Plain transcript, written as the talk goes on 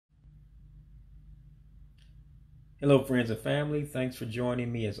Hello friends and family, thanks for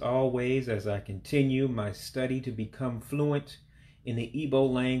joining me as always as I continue my study to become fluent in the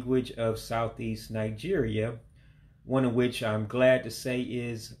Igbo language of Southeast Nigeria, one of which I'm glad to say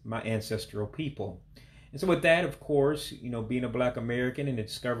is my ancestral people. And so with that, of course, being a Black American and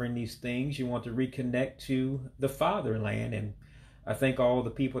discovering these things, you want to reconnect to the fatherland. And I thank all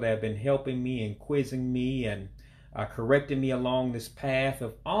the people that have been helping me and quizzing me and correcting me along this path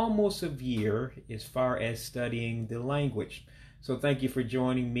of almost a year as far as studying the language. So thank you for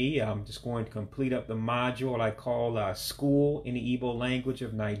joining me. I'm just going to complete up the module I call School in the Igbo Language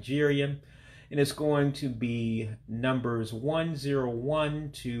of Nigeria. And it's going to be numbers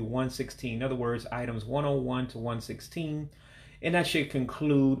 101 to 116. In other words, items 101 to 116. And that should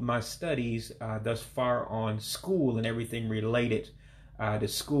conclude my studies thus far on school and everything related to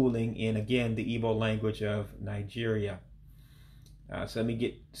schooling in, again, the Igbo language of Nigeria. So let me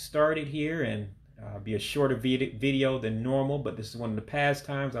get started here, and be a shorter video than normal, but this is one of the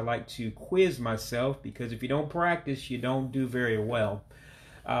pastimes I like to quiz myself, because if you don't practice, you don't do very well.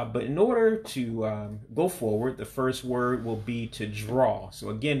 But in order to go forward, the first word will be to draw. So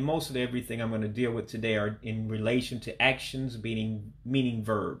again, most of everything I'm going to deal with today are in relation to actions meaning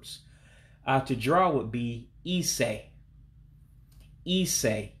verbs. To draw would be ise.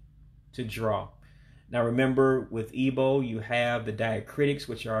 Ise, to draw. Now remember, with Igbo, you have the diacritics,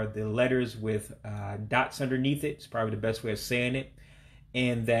 which are the letters with dots underneath it. It's probably the best way of saying it.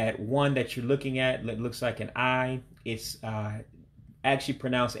 And that one that you're looking at that looks like an I, it's actually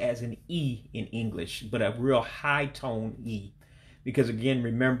pronounced as an E in English, but a real high tone E. Because again,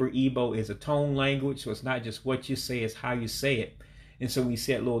 remember, Igbo is a tone language, so it's not just what you say, it's how you say it. And so when you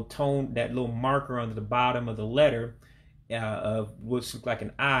see that little tone, that little marker under the bottom of the letter, of what looks like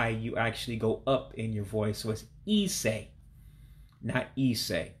an I, you actually go up in your voice. So it's ise, not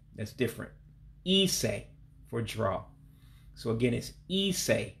ise. That's different. Ise for draw. So again, it's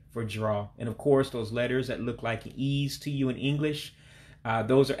ise for draw. And of course, those letters that look like E's to you in English,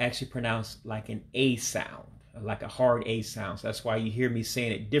 those are actually pronounced like an A sound, like a hard A sound. So that's why you hear me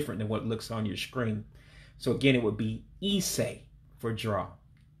saying it different than what looks on your screen. So again, it would be ise for draw.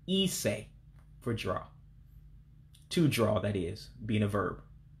 Ise for draw. To draw, that is, being a verb.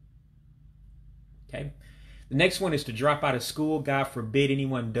 Okay. The next one is to drop out of school. God forbid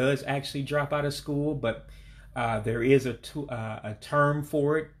anyone does actually drop out of school, but there is a term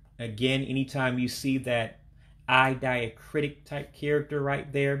for it. Again, anytime you see that I diacritic type character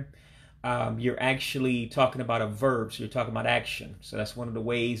right there, you're actually talking about a verb. So you're talking about action. So that's one of the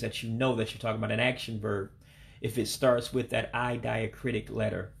ways that you know that you're talking about an action verb, if it starts with that I diacritic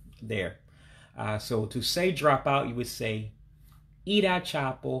letter there. So to say drop out, you would say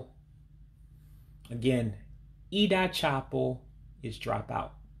Ea-Dah-Cha-Poe. Again, Ea-Dah-Cha-Poe is drop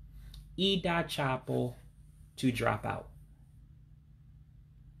out. Ea-Dah-Cha-Poe, to drop out.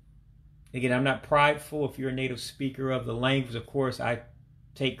 Again, I'm not prideful. If you're a native speaker of the language, of course, I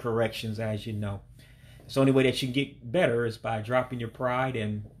take corrections, as you know. It's the only way that you can get better is by dropping your pride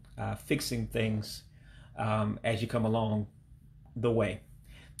and fixing things as you come along the way.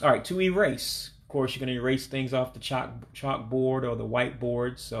 All right, to erase. Of course, you're going to erase things off the chalkboard or the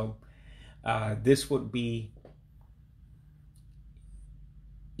whiteboard. So this would be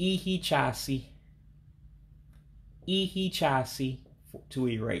ịhichasị. Ịhichasị, to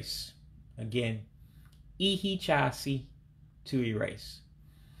erase. Again, ịhichasị, to erase.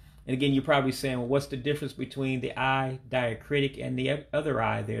 And again, you're probably saying, well, what's the difference between the I diacritic and the other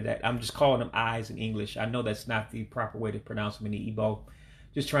I there? That I'm just calling them I's in English. I know that's not the proper way to pronounce them in the Igbo.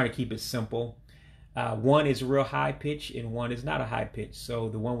 Just trying to keep it simple. One is a real high pitch and one is not a high pitch. So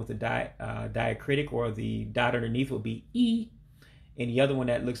the one with the diacritic or the dot underneath would be E, and the other one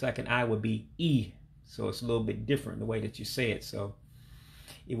that looks like an I would be E. So it's a little bit different the way that you say it. So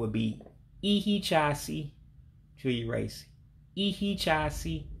it would be ịhichasị, to erase.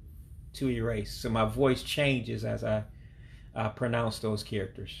 Ịhichasị, to erase. So my voice changes as I pronounce those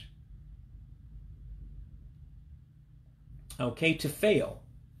characters. Okay, to fail.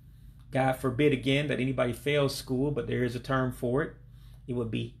 God forbid again that anybody fails school, but there is a term for it. It would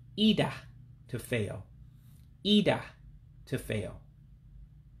be Eda, to fail. Eda, to fail.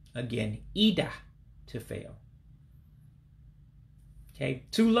 Again, Eda, to fail. Okay,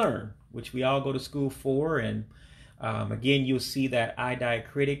 to learn, which we all go to school for. And again, you'll see that I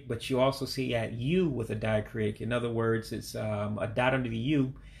diacritic, but you also see that U with a diacritic. In other words, it's a dot under the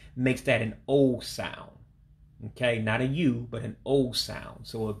U makes that an O sound. Okay, not a U, but an O sound.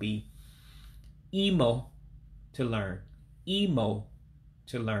 So it would be Ea-Moe, to learn. Ea-Moe,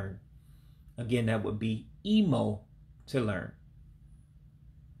 to learn. Again, that would be Ea-Moe, to learn.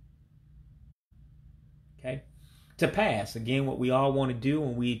 Okay. To pass, again, what we all want to do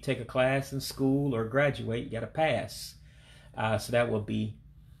when we take a class in school or graduate, you got to pass. So that will be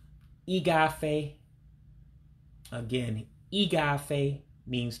ịgafe. Again, ịgafe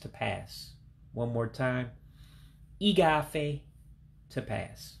means to pass. One more time, ịgafe, to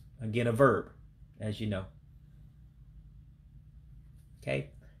pass. Again, a verb, as you know.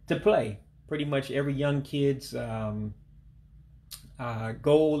 Okay, to play. Pretty much every young kid's goal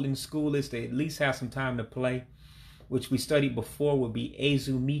in school is to at least have some time to play, which we studied before would be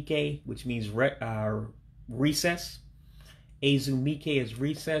ezumike, which means recess. Ezumike is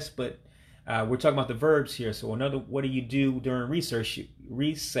recess, but we're talking about the verbs here. So what do you do during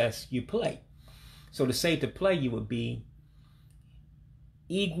recess? You play. So to say to play, you would be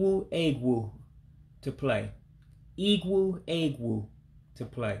Igwu A-Gwue, to play. Igwu A-Gwue, to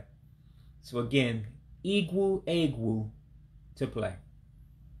play. So again, Igwu A-Gwue, to play.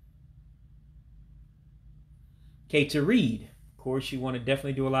 Okay, to read. Of course, you want to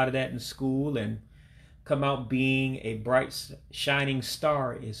definitely do a lot of that in school and come out being a bright, shining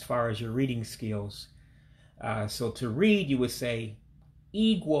star as far as your reading skills. So to read, you would say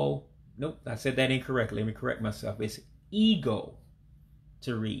Igbo. Nope, I said that incorrectly. Let me correct myself. It's ego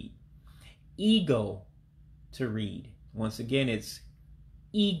to read. Ego to read. Once again, it's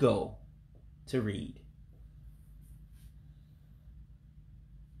ego to read.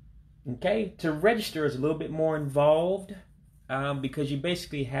 Okay, to register is a little bit more involved because you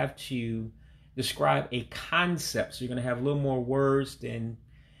basically have to describe a concept. So you're going to have a little more words than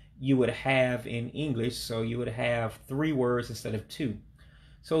you would have in English. So you would have 3 words instead of 2.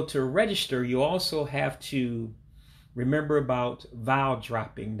 So to register, you also have to remember about vowel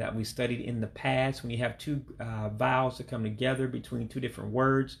dropping that we studied in the past. When you have 2 vowels that come together between 2 different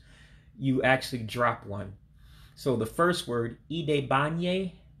words, you actually drop one. So the first word,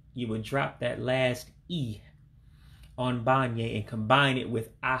 Ea-Day-Bahn-Yah, you would drop that last E on Banye and combine it with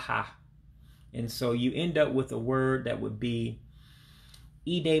aha. And so you end up with a word that would be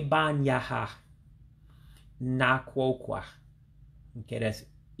Ea-Day-Bahn-Yah-Hah Nah-Kwoe-Kwau. Okay, that's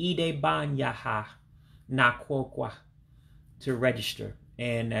Ea-Day-Bahn-Yah-Hah Nah-Kwoe-Kwau, to register.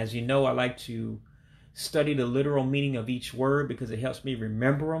 And as you know, I like to study the literal meaning of each word because it helps me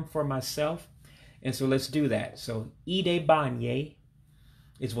remember them for myself. And so let's do that. So Ea-Day-Bahn-Yah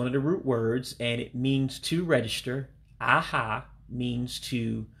is one of the root words, and it means to register. Aha means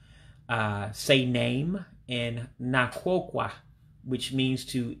to say name, and Nah-Kwoe-Kwau, which means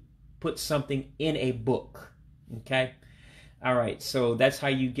to put something in a book. Okay? All right, so that's how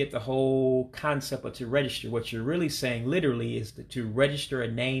you get the whole concept of to register. What you're really saying literally is to register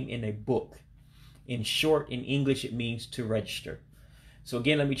a name in a book. In short, in English, it means to register. So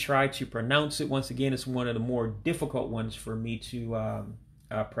again, let me try to pronounce it. Once again, it's one of the more difficult ones for me to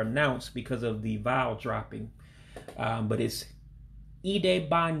pronounce because of the vowel dropping. But it's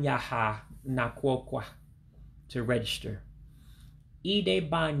Ea-Day-Bahn-Yah-Hah Nah-Kwoe-Kwau, to register.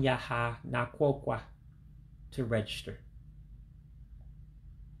 Ea-Day-Bahn-Yah-Hah Nah-Kwoe-Kwau, to register.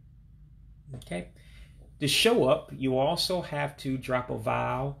 Okay. To show up, you also have to drop a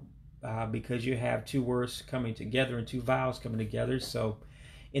vowel because you have 2 words coming together and 2 vowels coming together. So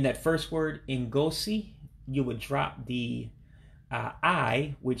in that first word, ngosi, you would drop the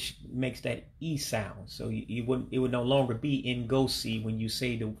I, which makes that E sound. So it would no longer be En-Goe-Sone when you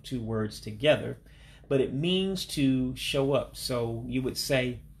say the 2 words together, but it means to show up. So you would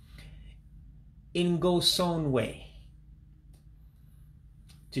say En-Goe-Sone-Way,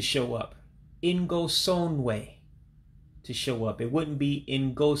 to show up. En-Goe-Sone-Way, to show up. It wouldn't be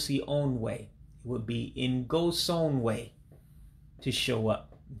En-Goe-Sone-Way. It would be En-Goe-Sone-Way, to show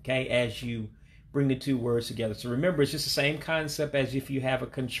up. Okay, as you bring the 2 words together. So remember, it's just the same concept as if you have a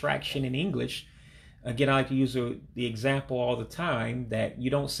contraction in English. Again, I like to use the example all the time that you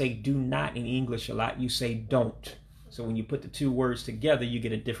don't say do not in English a lot, you say don't. So when you put the 2 words together, you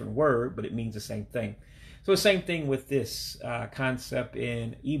get a different word, but it means the same thing. So the same thing with this concept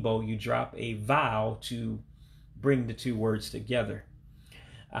in Igbo, you drop a vowel to bring the 2 words together.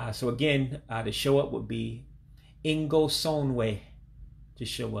 So again, to show up would be En-Goe-Sone-Way, to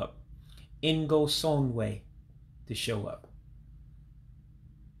show up. En-Goe-Sone-Way, to show up.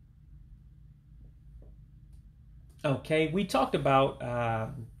 Okay, we talked about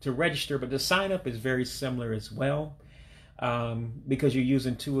to register, but to sign up is very similar as well because you're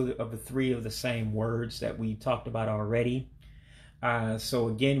using 2 of the 3 of the same words that we talked about already. So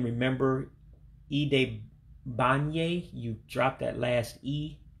again, remember Ea-Day-Bahn-Yah, you drop that last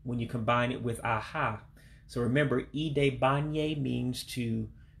E when you combine it with aha. So remember, Ea-Day-Bahn-Yah means to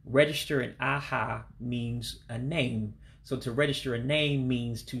register, and aha means a name. So to register a name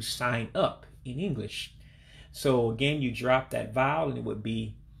means to sign up in English. So again, you drop that vowel and it would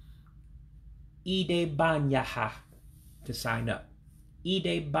be Ea-Day-Bahn-Yah-Hah to sign up.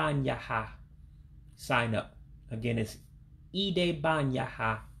 Ea-Day-Bahn-Yah-Hah, sign up. Again, it's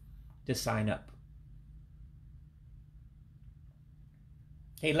Ea-Day-Bahn-Yah-Hah to sign up.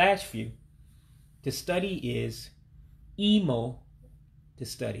 Okay, last few. To study is E-Moe, to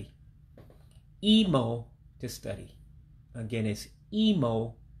study. E-Moe, to study. Again, it's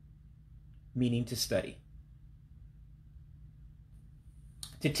E-Moe, meaning to study.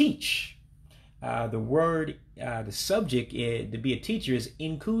 To teach. The subject to be a teacher is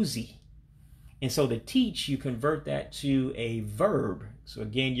ịkuzii. And so to teach, you convert that to a verb. So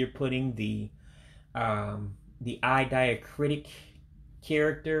again, you're putting the I diacritic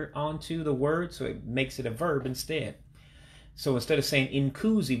character onto the word, so it makes it a verb instead. So instead of saying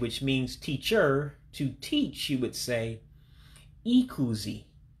ịkuzii, which means teacher, to teach, you would say ịkuzii,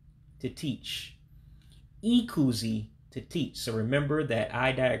 to teach. ịkuzii, to teach. So remember that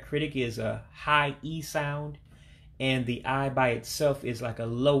I diacritic is a high E sound, and the I by itself is like a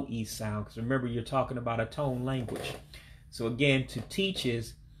low E sound, because remember, you're talking about a tone language. So again, to teach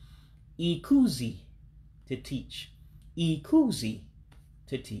is ịkuzii, to teach. ịkuzii,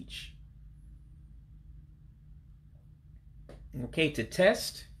 to teach. Okay, to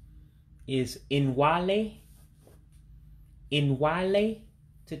test is ịnwale. ịnwale,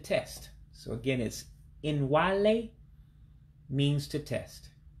 to test. So again, it's ịnwale, means to test.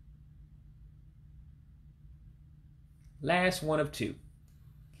 Last one of two.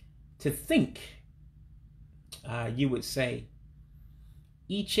 To think, you would say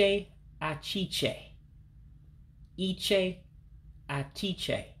ịche-echiche.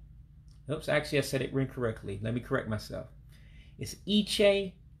 ịche-echiche. Oops, actually I said it incorrectly. Let me correct myself. It's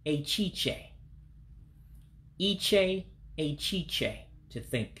ịche-echiche. ịche-echiche, to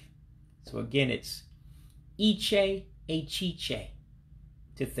think. So again, it's ịche-echiche,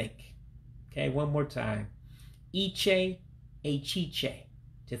 to think. Okay, one more time. ịche-echiche,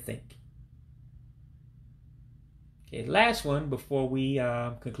 to think. Okay, last one before we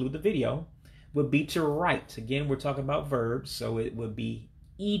conclude the video would be to write. Again, we're talking about verbs, so it would be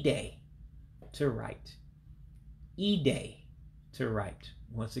ịdee, to write. ịdee, to write.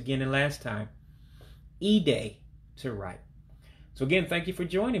 Once again, and last time, ịdee, to write. So again, thank you for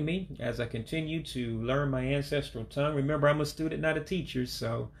joining me as I continue to learn my ancestral tongue. Remember, I'm a student, not a teacher,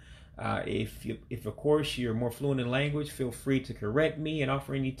 so if of course you're more fluent in language, feel free to correct me and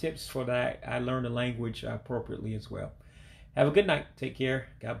offer any tips for that I learn the language appropriately as well. Have a good night. Take care.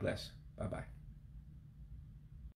 God bless. Bye-bye.